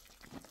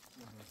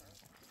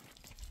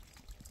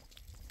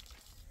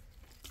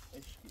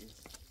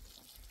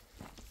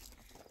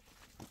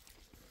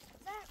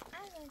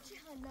أنا شي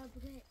هلا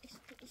بغي إيش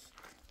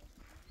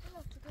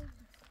أنا تقول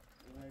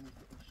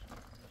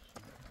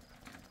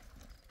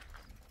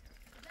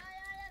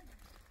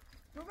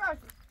شو باش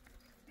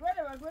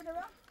وين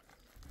بقى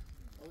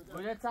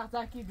ولا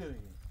تحتاكي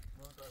دوي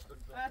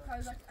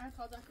أنا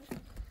خذك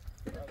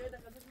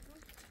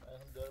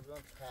هم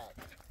داربان خاب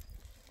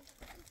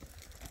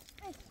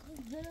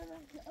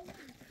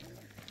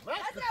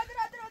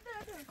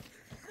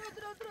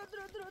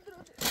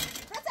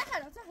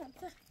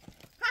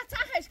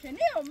هاتش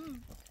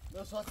كنيوم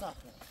بس وصح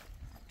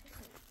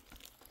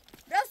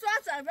بس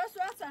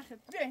واتساخ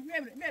بيه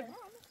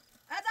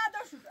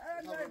هذا شو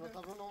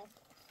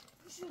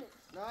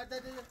لا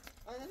ده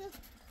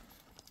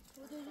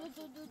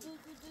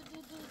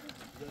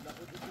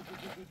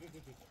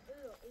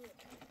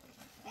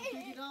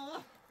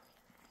أنا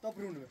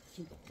طبرونه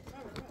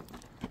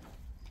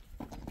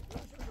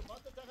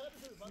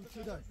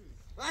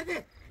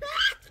بعدين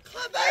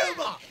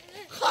خبايبا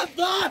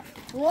خبار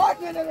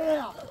وين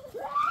لا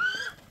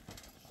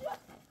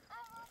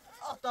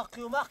أعطاك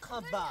ما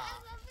خبا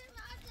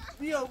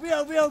بيو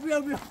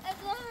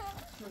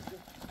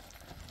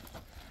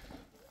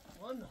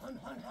هن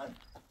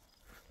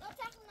لا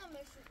تاخذنا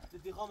مشي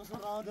تدي 5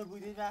 مرات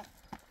بودي ذا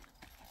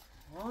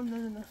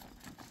لا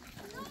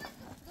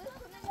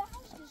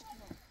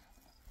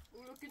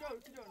كده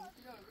دي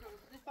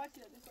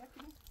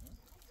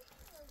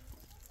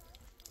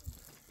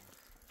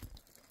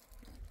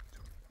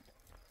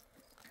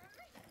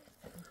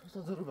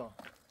تضربه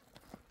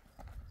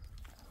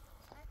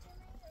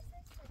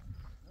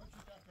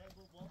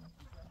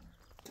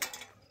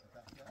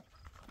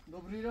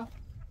Dobry ro.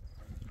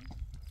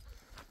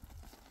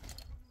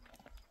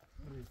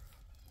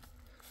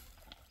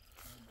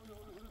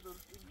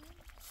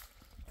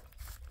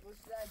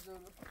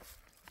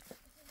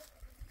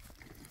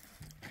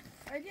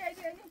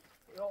 هيدي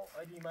يو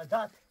أدي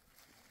مدات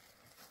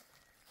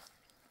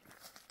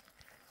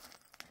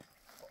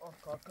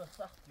كاكا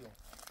سختيو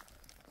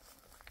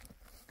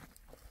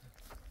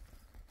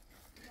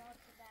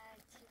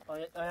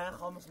أنا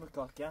خامس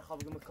مكاكي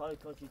خابق مكاكي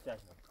كاكي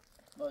تاجنا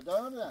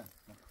داربان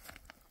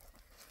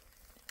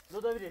لو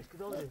ده بريش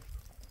كده بريش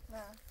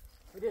نعم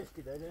بريش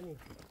كده لاني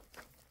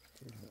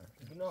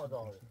بنا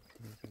دار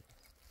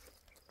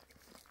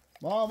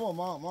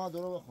ما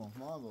درو بخون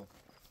ما بو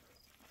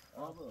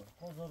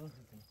خزر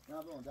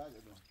نه بو داد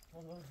دو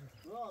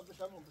لا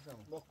بشمون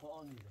با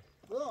قانونی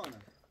لا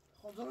نه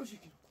خزر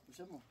شکل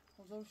بشمون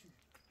خزر شکل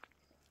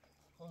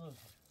خزر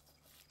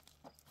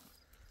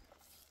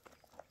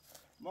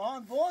ما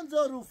بون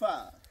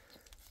ظروفه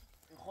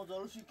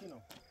خزر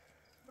شکینو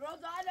برو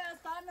تعالى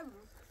استنى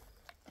برو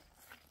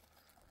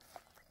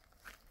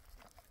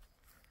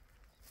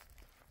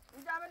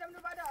وجابنا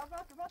من بعد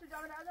فاطمه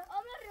جابنا هذا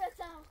أمر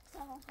رسام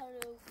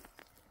خروج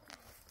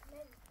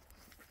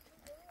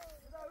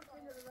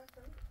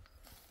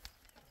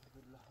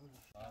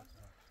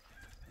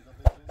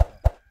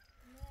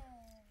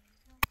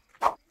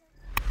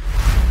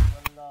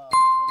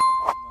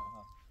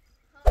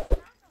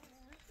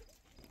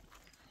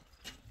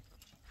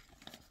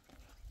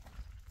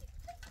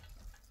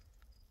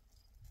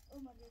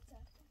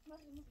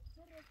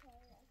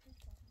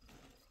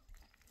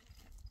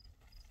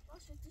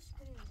باشه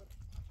تشكرين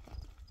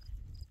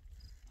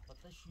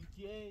حتى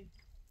شيتي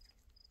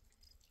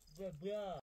بیا